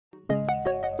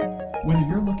Whether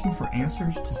you're looking for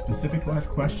answers to specific life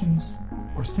questions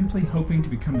or simply hoping to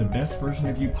become the best version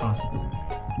of you possible,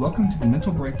 welcome to the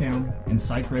Mental Breakdown and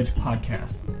Psychreg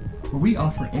podcast, where we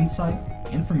offer insight,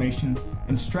 information,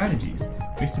 and strategies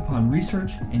based upon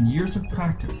research and years of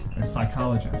practice as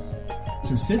psychologists.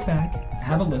 So sit back,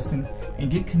 have a listen, and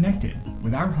get connected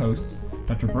with our hosts,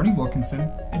 Dr. Berney Wilkinson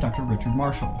and Dr. Richard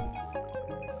Marshall.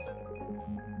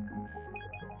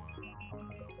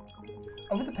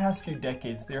 Over the past few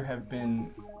decades, there have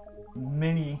been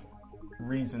many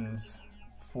reasons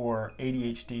for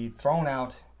ADHD thrown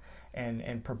out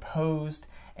and proposed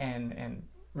and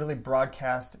really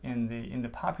broadcast in the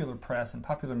popular press and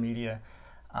popular media.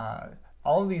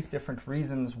 All of these different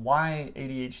reasons why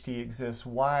ADHD exists,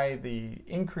 why the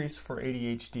increase for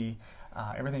ADHD,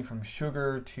 everything from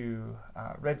sugar to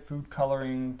red food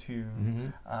coloring to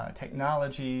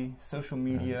technology, social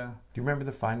media. Do you remember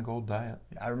the Fine Gold diet?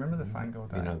 I remember the Fine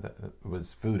Gold diet. You know, it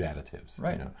was food additives.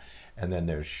 Right. You know? And then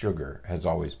there's sugar has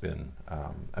always been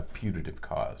a putative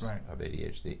cause Right. of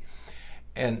ADHD.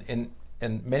 And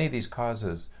many of these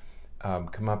causes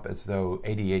come up as though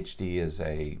ADHD is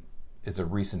a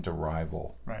recent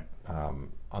arrival Right.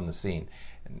 on the scene,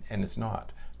 and it's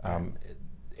not.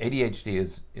 ADHD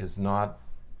is not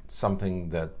something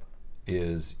that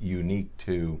is unique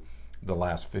to the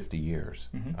last 50 years.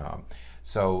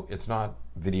 So it's not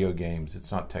video games,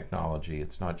 it's not technology,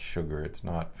 it's not sugar, it's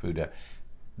not food.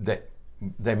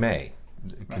 They may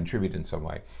contribute in some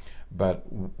way, but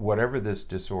whatever this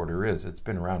disorder is, it's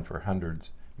been around for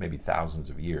hundreds, maybe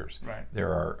thousands of years. Right. There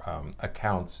are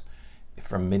accounts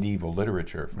from medieval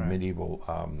literature, from medieval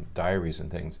diaries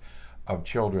and things, of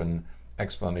children,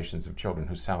 explanations of children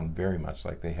who sound very much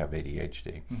like they have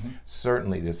ADHD.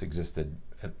 Certainly this existed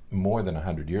more than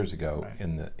 100 years ago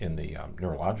in the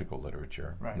neurological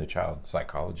literature, in the child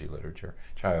psychology literature,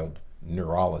 child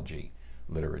neurology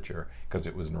literature, because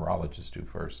it was neurologists who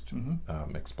first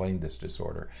explained this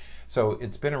disorder. So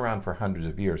it's been around for hundreds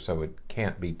of years, so it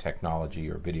can't be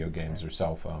technology or video games or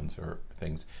cell phones or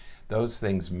things. Those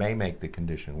things may make the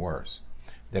condition worse.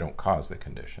 They don't cause the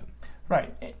condition.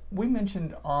 Right. We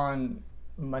mentioned on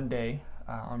Monday's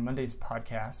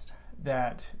podcast,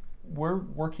 that we're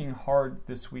working hard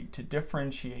this week to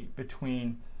differentiate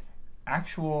between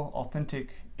actual,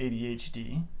 authentic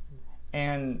ADHD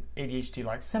and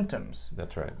ADHD-like symptoms.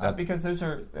 That's right. Because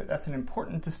that's an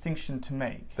important distinction to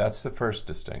make. That's the first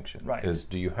distinction. Right. Is,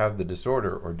 do you have the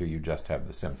disorder or do you just have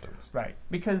the symptoms? Right.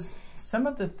 Because some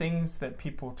of the things that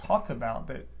people talk about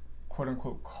that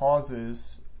quote-unquote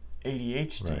causes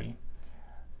ADHD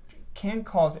can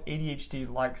cause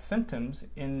ADHD-like symptoms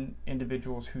in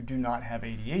individuals who do not have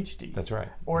ADHD. That's right.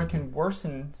 Or it can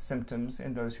worsen symptoms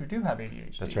in those who do have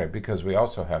ADHD. That's right, because we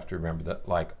also have to remember that,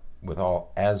 like with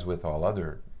all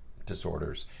other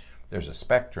disorders, there's a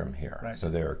spectrum here. Right. So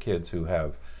there are kids who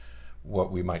have what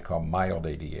we might call mild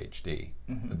ADHD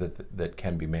that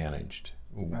can be managed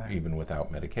even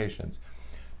without medications,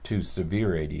 to severe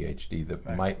ADHD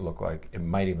that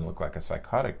might even look like a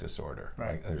psychotic disorder.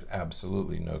 Right. Like there's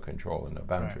absolutely no control and no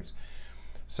boundaries.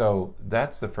 So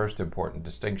that's the first important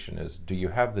distinction: is, do you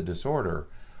have the disorder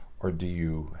or do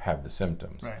you have the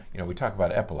symptoms? Right. You know, we talk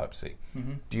about epilepsy.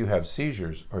 Do you have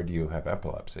seizures or do you have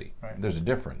epilepsy? Right. There's a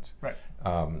difference. Right.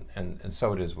 And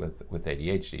so it is with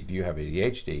ADHD. Do you have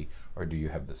ADHD or do you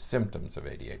have the symptoms of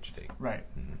ADHD? Right.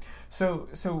 So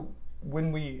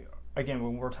when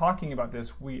we're talking about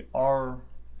this, we are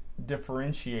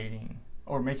differentiating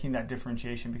or making that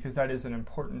differentiation, because that is an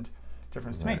important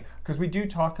difference to make. Because we do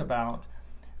talk about,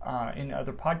 in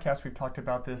other podcasts, we've talked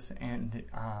about this, and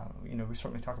we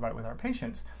certainly talk about it with our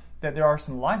patients, that there are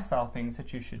some lifestyle things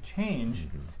that you should change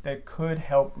that could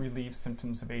help relieve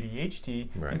symptoms of ADHD,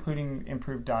 including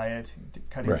improved diet,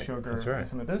 cutting sugar, and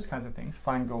some of those kinds of things,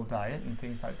 Fine Gold diet and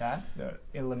things like that, the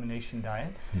Elimination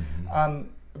diet.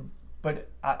 But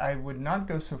I would not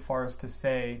go so far as to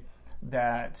say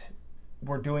that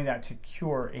we're doing that to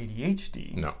cure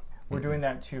ADHD. No. We're doing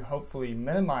that to hopefully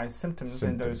minimize symptoms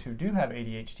in those who do have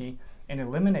ADHD, and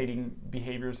eliminating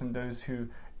behaviors in those who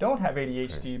don't have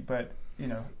ADHD, but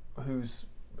whose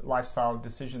lifestyle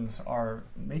decisions are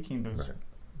making those.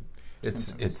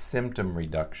 It's symptom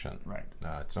reduction. Right.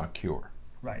 It's not cure.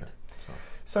 Right.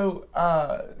 So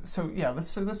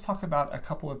let's talk about a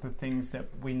couple of the things that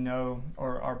we know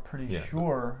or are pretty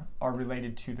sure are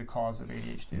related to the cause of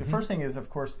ADHD. The first thing is, of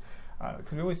course,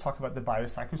 because we always talk about the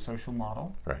biopsychosocial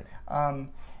model. Right.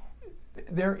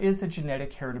 There is a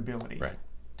genetic heritability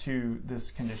to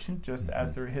this condition, just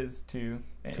as there is to,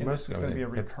 and this is going to be a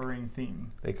recurring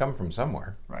theme. They come from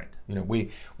somewhere. Right. You know,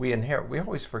 we inherit. We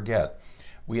always forget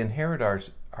we inherit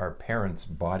our parents'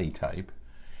 body type,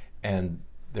 and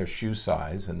their shoe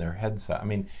size and their head size. I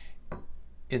mean,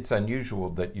 it's unusual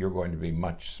that you're going to be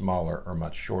much smaller or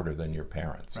much shorter than your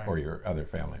parents or your other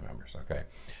family members, okay?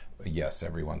 Yes,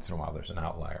 every once in a while there's an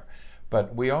outlier.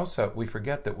 But we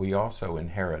forget that we also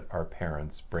inherit our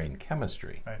parents' brain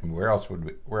chemistry. Right. I mean, where else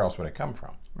would it come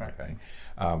from? Right. Okay,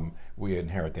 we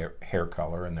inherit their hair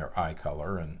color and their eye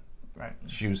color and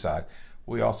shoe size.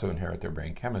 We also inherit their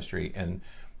brain chemistry, and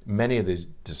many of these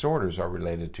disorders are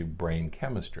related to brain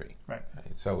chemistry. Right.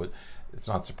 So it's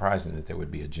not surprising that there would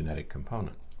be a genetic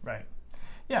component. Right.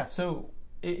 Yeah. So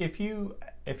if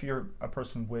you're a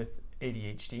person with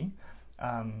ADHD,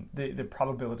 the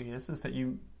probability is that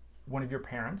one of your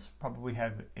parents probably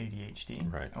have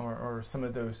ADHD, right, or some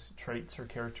of those traits or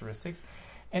characteristics.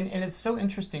 And it's so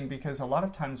interesting because a lot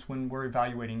of times when we're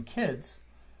evaluating kids,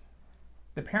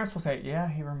 the parents will say, yeah,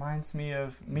 he reminds me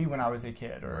of me when I was a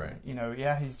kid, or,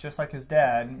 yeah, he's just like his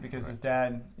dad because his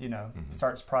dad,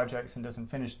 starts projects and doesn't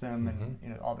finish them,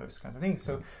 and, all those kinds of things.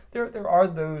 So there are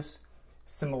those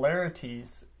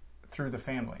similarities through the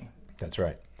family. That's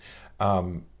right.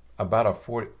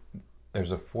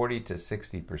 There's a 40 to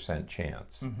 60%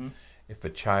 chance if a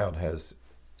child has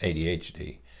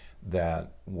ADHD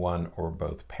that one or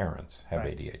both parents have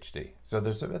ADHD. So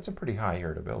that's a pretty high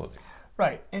heritability.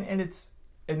 Right, and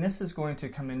this is going to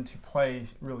come into play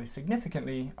really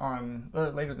significantly on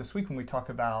later this week when we talk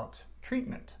about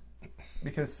treatment,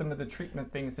 because some of the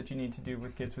treatment things that you need to do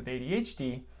with kids with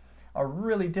ADHD are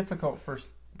really difficult for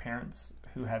parents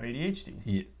who have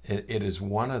ADHD. It is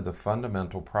one of the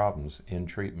fundamental problems in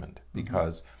treatment,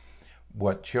 because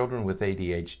what children with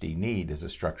ADHD need is a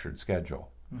structured schedule.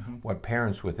 What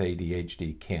parents with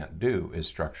ADHD can't do is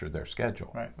structure their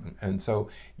schedule. Right. And so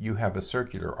you have a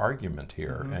circular argument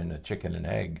here and a chicken and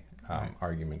egg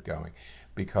argument going,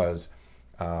 because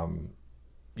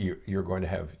you're going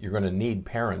to need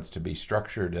parents to be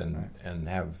structured and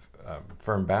have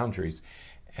firm boundaries,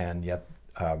 and yet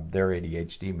their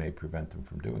ADHD may prevent them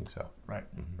from doing so. Right,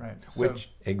 right.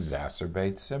 Which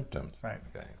exacerbates symptoms. Right,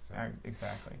 okay, so.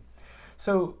 Exactly.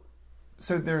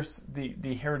 So there's the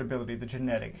heritability, the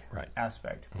genetic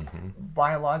aspect.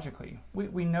 Biologically,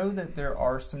 we know that there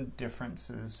are some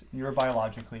differences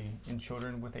neurobiologically in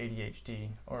children with ADHD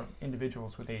or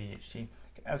individuals with ADHD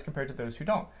as compared to those who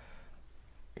don't.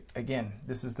 Again,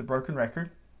 this is the broken record.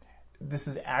 This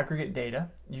is aggregate data.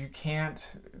 You can't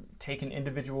take an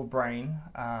individual brain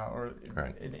or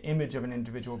an image of an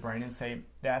individual brain and say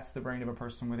that's the brain of a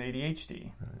person with ADHD.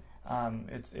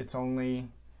 It's only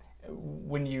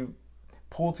when you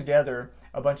pull together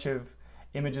a bunch of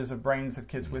images of brains of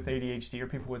kids with ADHD or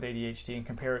people with ADHD and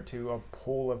compare it to a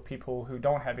pool of people who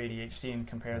don't have ADHD and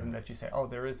compare them, that you say, oh,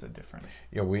 there is a difference.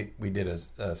 Yeah, we did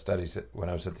a studies when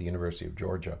I was at the University of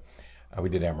Georgia. We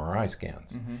did MRI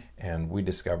scans, and we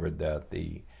discovered that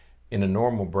in a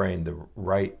normal brain, the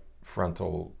right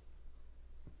frontal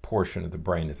portion of the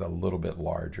brain is a little bit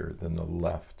larger than the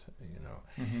left,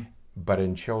 But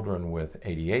in children with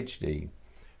ADHD,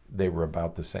 they were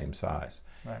about the same size.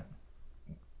 Right.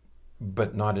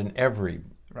 But not in every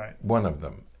one of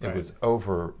them. It was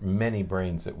over many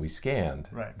brains that we scanned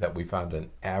that we found an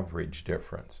average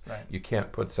difference. Right. You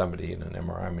can't put somebody in an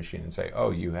MRI machine and say,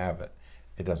 oh, you have it.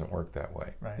 It doesn't work that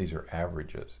way. Right. These are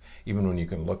averages. Even when you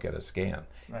can look at a scan,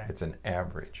 it's an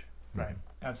average. Right,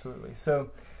 absolutely. So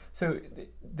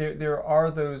there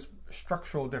are those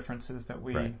structural differences that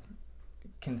we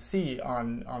can see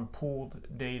on pooled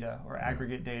data or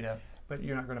aggregate data, but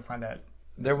you're not going to find that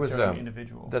necessarily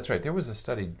individual. That's right. There was a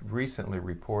study recently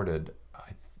reported.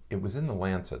 It was in the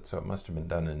Lancet, so it must have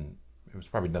been it was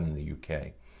probably done in the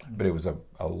UK, but it was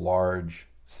a large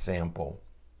sample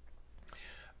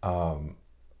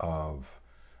of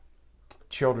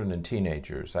children and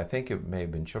teenagers. I think it may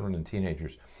have been children and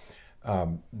teenagers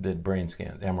did brain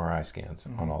scans, MRI scans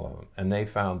on all of them, and they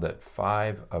found that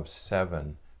 5 of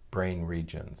 7 brain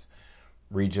regions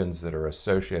that are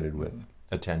associated with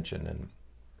attention and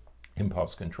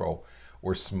impulse control,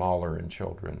 were smaller in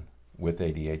children with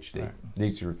ADHD. Right.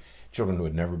 These are children who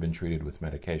had never been treated with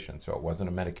medication, so it wasn't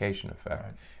a medication effect.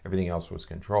 Right. Everything else was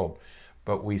controlled.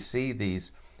 But we see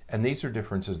these, and these are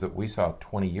differences that we saw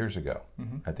 20 years ago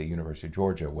at the University of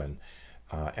Georgia when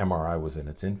MRI was in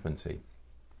its infancy,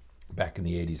 back in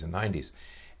the 80s and 90s.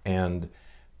 And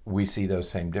we see those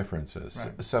same differences.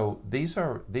 Right. So these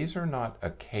are not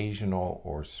occasional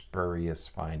or spurious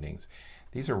findings.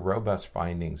 These are robust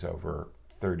findings over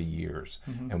 30 years,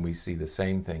 and we see the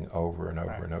same thing over and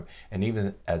over and over. And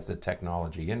even as the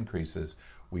technology increases,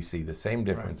 we see the same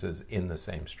differences in the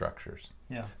same structures.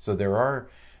 Yeah. So there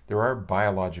are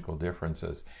biological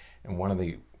differences, and one of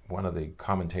the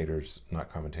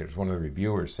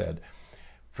reviewers said,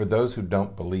 for those who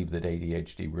don't believe that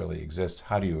ADHD really exists,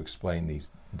 how do you explain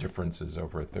these differences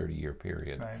over a 30-year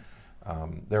period?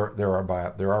 Right.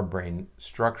 There are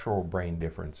structural brain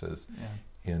differences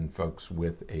in folks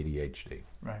with ADHD.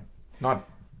 Right. Not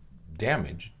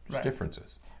damage, just Right.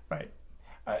 differences. Right.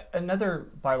 Another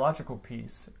biological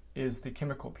piece is the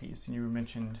chemical piece, and you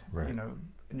mentioned, Right.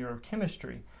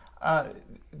 neurochemistry.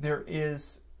 There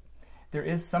is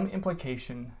some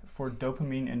implication for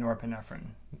dopamine and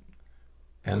norepinephrine.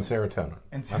 And serotonin.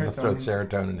 And I'm going to throw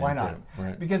serotonin Why in not? too.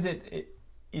 Right. Because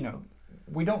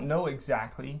we don't know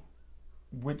exactly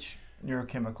which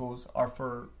neurochemicals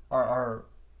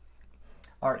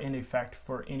are in effect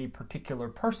for any particular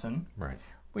person. Right.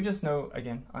 We just know,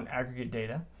 again, on aggregate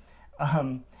data,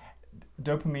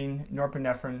 dopamine,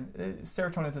 norepinephrine,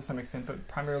 serotonin to some extent, but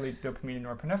primarily dopamine and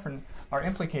norepinephrine are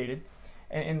implicated,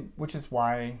 and which is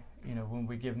why, when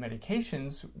we give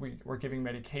medications, we're giving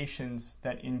medications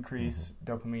that increase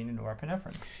dopamine and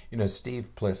norepinephrine. Steve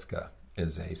Pliska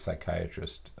is a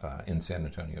psychiatrist in San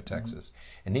Antonio, Texas,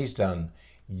 and he's done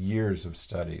years of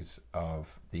studies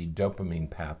of the dopamine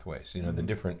pathways, the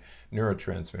different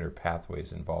neurotransmitter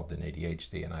pathways involved in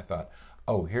ADHD, and I thought,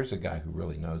 oh, here's a guy who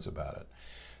really knows about it.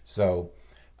 So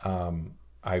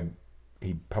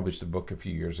he published a book a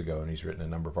few years ago, and he's written a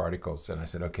number of articles, and I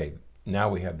said, okay, now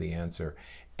we have the answer.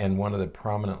 And one of the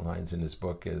prominent lines in his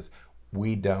book is,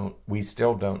 we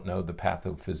still don't know the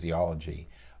pathophysiology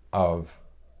of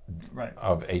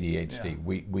ADHD.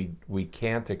 Yeah. We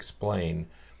can't explain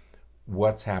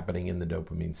what's happening in the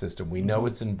dopamine system. We know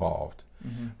it's involved,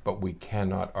 but we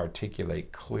cannot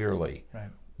articulate clearly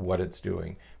what it's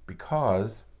doing,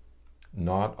 because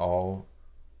not all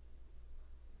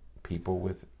people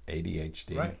with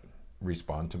ADHD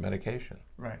respond to medication.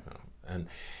 Right.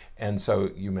 And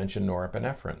so you mentioned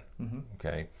norepinephrine.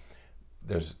 Okay,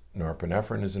 there's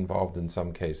norepinephrine is involved in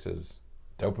some cases,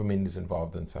 dopamine is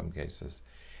involved in some cases,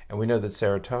 and we know that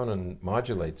serotonin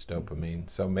modulates dopamine.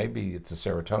 So maybe it's a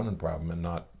serotonin problem and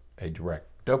not a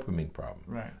direct dopamine problem.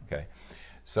 Right. Okay,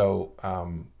 so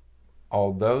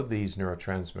although these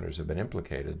neurotransmitters have been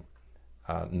implicated,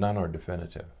 none are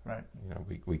definitive. Right.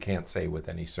 We can't say with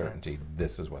any certainty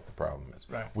this is what the problem is.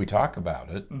 Right. We talk about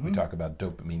it. We talk about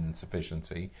dopamine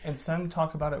insufficiency. And some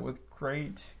talk about it with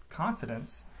great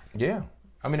confidence. Yeah.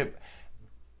 I mean,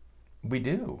 we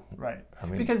do. Right. I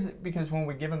mean, because when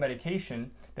we give a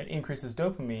medication that increases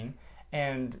dopamine,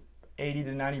 and 80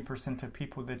 to 90% of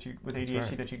people with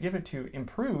ADHD that you give it to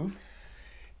improve.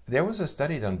 There was a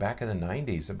study done back in the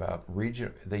 90s about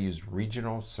they used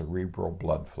regional cerebral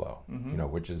blood flow,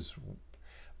 which is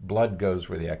blood goes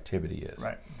where the activity is.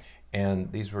 Right.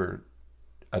 And these were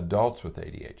adults with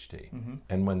ADHD.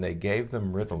 And when they gave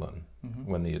them Ritalin,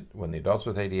 when the adults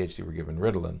with ADHD were given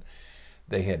Ritalin,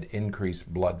 they had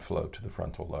increased blood flow to the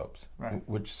frontal lobes,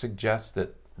 which suggests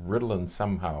that Ritalin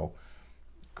somehow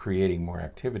creating more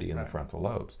activity in the frontal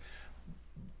lobes.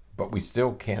 But we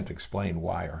still can't explain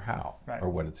why or how or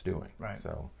what it's doing. Right.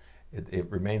 So it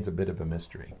remains a bit of a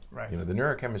mystery. Right. The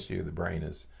neurochemistry of the brain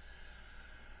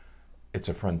it's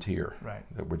a frontier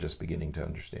that we're just beginning to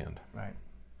understand. Right.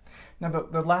 Now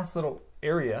the last little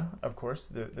area, of course,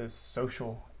 the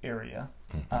social area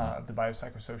of the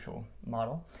biopsychosocial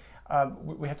model,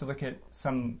 we have to look at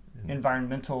some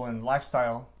environmental and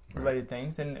lifestyle related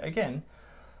things. And again,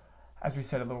 as we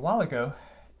said a little while ago,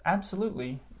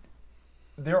 absolutely,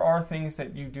 there are things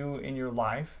that you do in your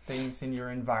life, things in your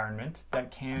environment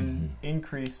that can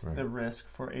increase the risk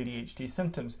for ADHD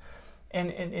symptoms. And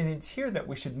it's here that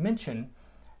we should mention,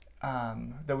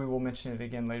 though we will mention it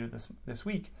again later this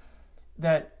week,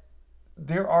 that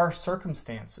there are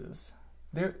circumstances,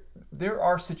 there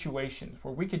are situations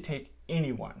where we could take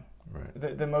anyone,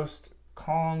 the most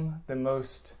calm, the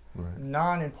most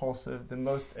non-impulsive, the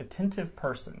most attentive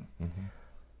person,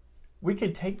 we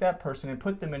could take that person and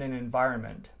put them in an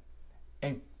environment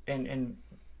and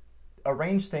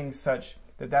arrange things such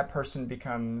that that person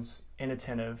becomes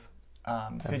inattentive,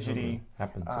 fidgety.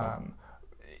 Happens.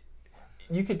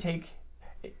 You could take,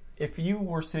 if you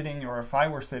were sitting, or if I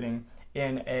were sitting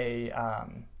in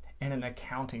an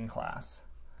accounting class,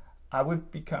 I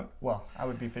would be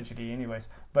fidgety anyways.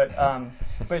 But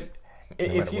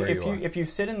if you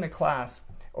sit in the class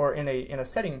or in a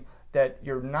setting that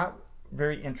you're not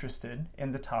very interested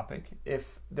in the topic,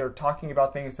 if they're talking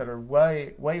about things that are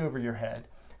way over your head,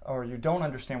 or you don't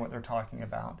understand what they're talking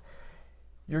about,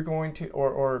 you're going to,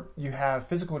 or you have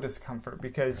physical discomfort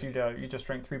because you just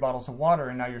drank 3 bottles of water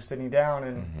and now you're sitting down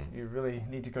and you really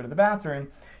need to go to the bathroom,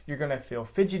 you're going to feel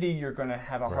fidgety, you're going to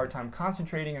have a hard time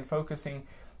concentrating and focusing,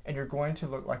 and you're going to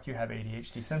look like you have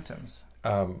ADHD symptoms.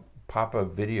 Pop a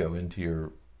video into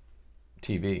your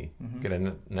TV, get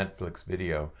a Netflix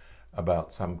video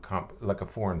about some like a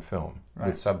foreign film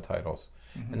with subtitles,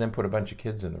 and then put a bunch of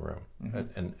kids in the room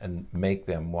and make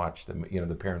them watch them. You know,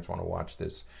 the parents want to watch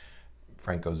this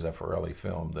Franco Zeffirelli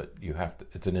film that you have to.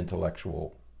 It's an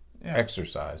intellectual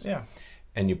exercise,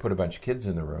 and you put a bunch of kids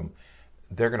in the room.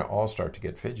 They're going to all start to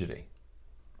get fidgety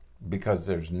because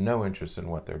there's no interest in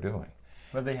what they're doing.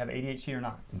 Whether they have ADHD or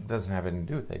not. It doesn't have anything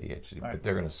to do with ADHD, but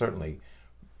they're going to certainly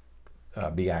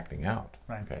be acting out,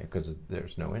 okay, because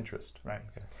there's no interest. Right.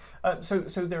 Okay.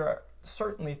 So there are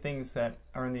certainly things that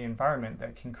are in the environment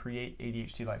that can create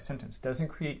ADHD-like symptoms. Doesn't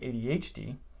create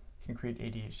ADHD, can create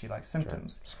ADHD-like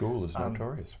symptoms. Sure. School is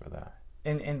notorious for that.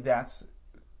 And that's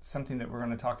something that we're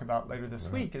going to talk about later this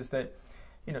week, is that,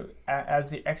 you know, as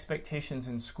the expectations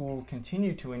in school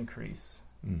continue to increase,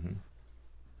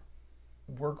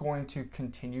 we're going to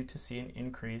continue to see an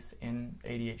increase in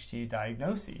ADHD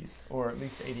diagnoses, or at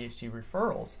least ADHD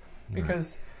referrals,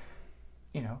 because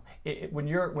you know, when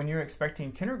you're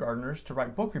expecting kindergartners to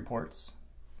write book reports,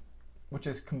 which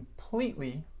is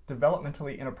completely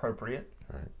developmentally inappropriate.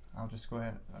 Right. I'll just go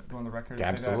ahead, go on the record.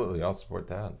 Absolutely, and say that. I'll support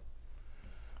that.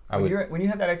 When you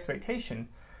have that expectation,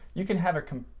 you can have a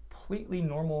completely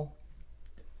normal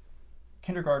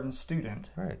kindergarten student,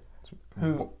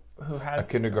 who has a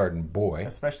kindergarten boy,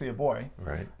 especially a boy,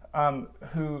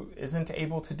 who isn't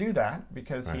able to do that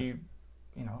because he,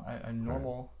 you know, a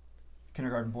normal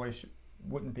kindergarten boy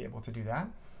wouldn't be able to do that,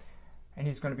 and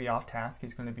he's going to be off task.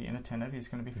 He's going to be inattentive. He's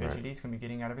going to be fidgety. He's going to be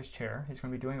getting out of his chair. He's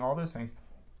going to be doing all those things.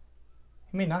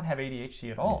 He may not have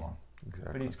ADHD at all,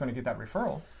 but he's going to get that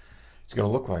referral. It's going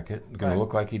to look like it. It's going to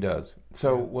look like he does.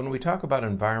 So when we talk about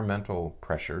environmental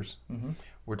pressures,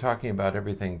 we're talking about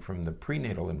everything from the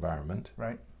prenatal environment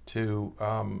to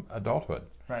adulthood.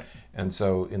 Right. And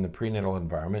so in the prenatal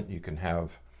environment, you can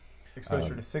have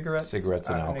exposure to cigarettes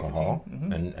and alcohol,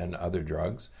 and other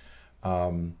drugs.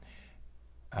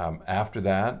 After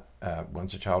that,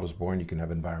 once a child is born, you can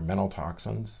have environmental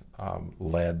toxins.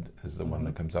 Lead is the one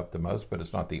that comes up the most, but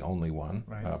it's not the only one.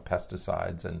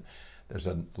 Pesticides, and there's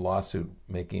a lawsuit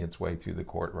making its way through the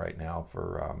court right now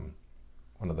for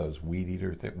one of those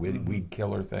weed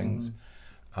killer things.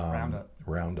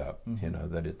 Roundup. You know,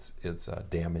 that it's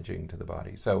damaging to the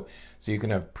body. So you can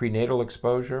have prenatal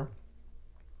exposure,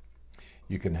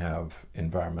 you can have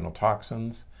environmental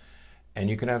toxins, and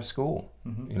you can have school,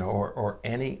 you know, or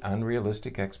any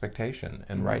unrealistic expectation.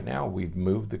 And right now we've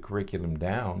moved the curriculum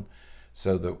down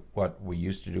so that what we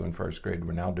used to do in first grade,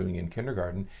 we're now doing in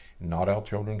kindergarten. Not all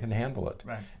children can handle it.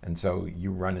 Right. And so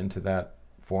you run into that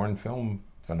foreign film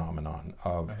phenomenon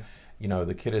of, you know,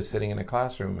 the kid is sitting in a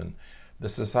classroom and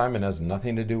this assignment has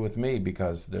nothing to do with me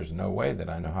because there's no way that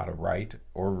I know how to write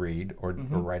or read or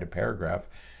write a paragraph.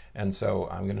 And so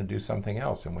I'm going to do something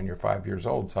else. And when you're 5 years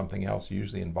old, something else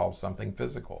usually involves something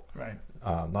physical. Right.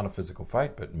 Not a physical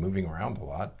fight, but moving around a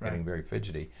lot, getting very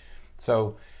fidgety.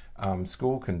 So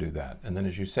school can do that. And then,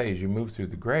 as you say, as you move through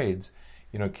the grades,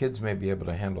 you know, kids may be able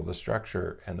to handle the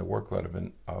structure and the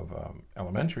workload of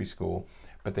elementary school,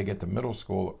 but they get to middle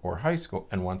school or high school,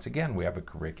 and once again, we have a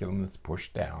curriculum that's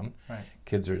pushed down. Right.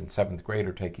 Kids are in 7th grade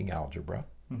are taking algebra,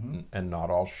 and not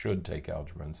all should take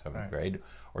algebra in 7th grade,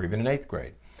 or even in 8th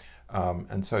grade.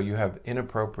 And so you have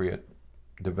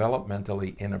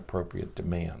developmentally inappropriate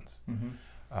demands.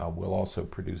 Will also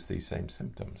produce these same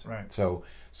symptoms. Right. So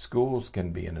schools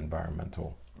can be an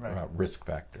environmental risk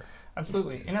factor.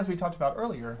 Absolutely. And as we talked about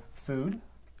earlier, food,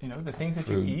 you know, the things that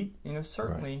you eat, you know,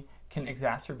 certainly can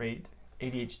exacerbate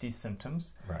ADHD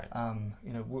symptoms. Right.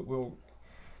 You know,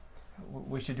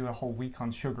 we should do a whole week on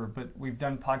sugar, but we've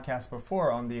done podcasts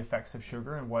before on the effects of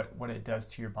sugar and what it does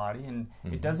to your body. And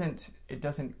it doesn't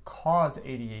cause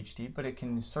ADHD, but it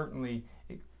can certainly,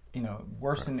 you know,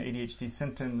 worsen ADHD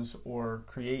symptoms or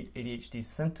create ADHD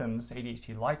symptoms,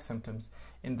 ADHD-like symptoms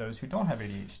in those who don't have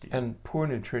ADHD. And poor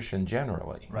nutrition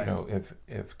generally. You know,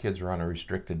 if kids are on a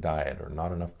restricted diet or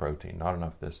not enough protein, not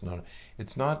enough this,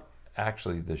 it's not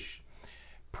actually the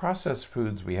processed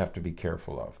foods we have to be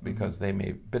careful of because they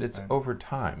may, but it's over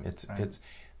time. It's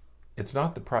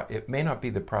not it may not be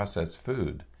the processed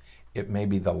food, it may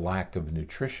be the lack of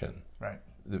nutrition. Right.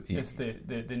 It's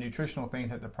the nutritional things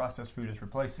that the processed food is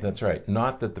replacing. That's right.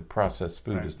 Not that the processed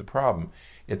food is the problem.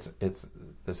 It's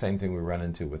the same thing we run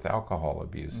into with alcohol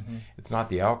abuse. It's not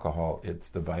the alcohol, it's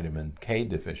the vitamin K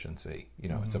deficiency. You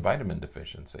know, it's a vitamin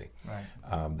deficiency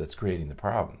that's creating the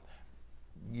problem.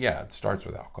 Yeah, it starts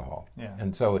with alcohol. Yeah.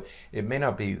 And so it may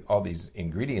not be all these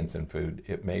ingredients in food.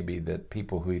 It may be that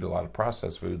people who eat a lot of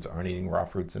processed foods aren't eating raw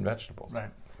fruits and vegetables. Right.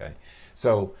 Okay.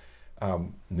 So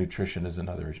nutrition is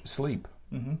another issue. Sleep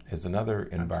is another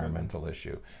environmental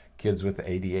issue. kids with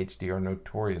ADHD are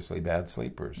notoriously bad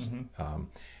sleepers.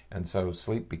 And so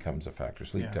sleep becomes a factor,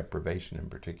 sleep deprivation in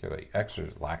particular,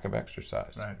 lack of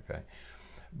exercise. Right. Okay,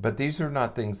 but these are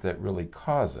not things that really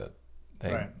cause it.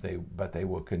 But they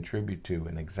will contribute to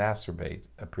and exacerbate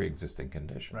a pre-existing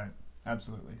condition. Right,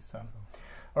 absolutely. So,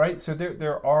 all right, so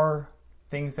there are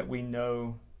things that we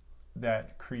know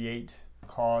that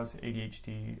cause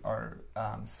ADHD, are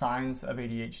signs of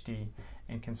ADHD,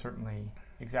 and can certainly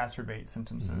exacerbate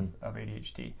symptoms of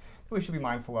ADHD that we should be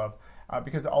mindful of,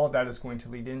 because all of that is going to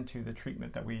lead into the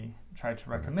treatment that we try to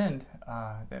recommend,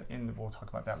 and we'll talk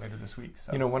about that later this week.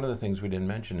 So. One of the things we didn't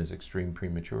mention is extreme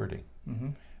prematurity.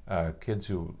 Kids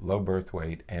who low birth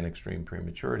weight and extreme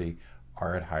prematurity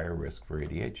are at higher risk for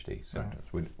ADHD symptoms.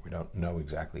 Right. We don't know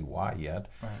exactly why yet,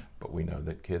 but we know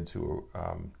that kids who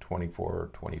are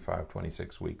 24, 25,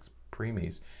 26 weeks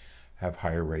preemies have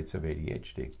higher rates of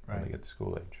ADHD when they get to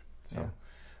school age. So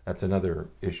that's another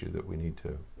issue that we need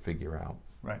to figure out.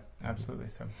 Right, absolutely.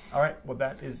 So, all right, well,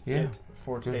 that is it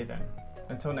for today then.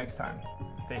 Until next time,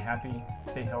 stay happy,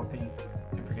 stay healthy,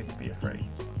 and forget to be afraid.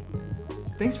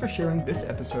 Thanks for sharing this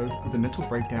episode of the Mental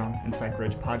Breakdown and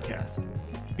Psychreg podcast.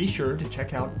 Be sure to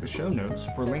check out the show notes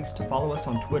for links to follow us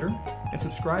on Twitter and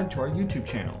subscribe to our YouTube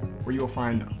channel, where you will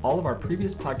find all of our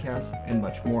previous podcasts and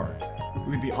much more.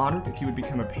 We would be honored if you would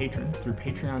become a patron through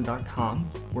patreon.com,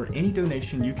 where any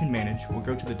donation you can manage will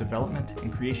go to the development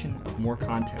and creation of more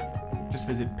content. Just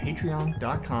visit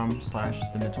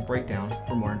patreon.com/thementalbreakdown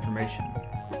for more information.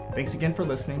 Thanks again for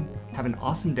listening. Have an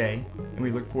awesome day, and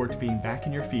we look forward to being back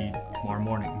in your feed tomorrow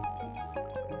morning.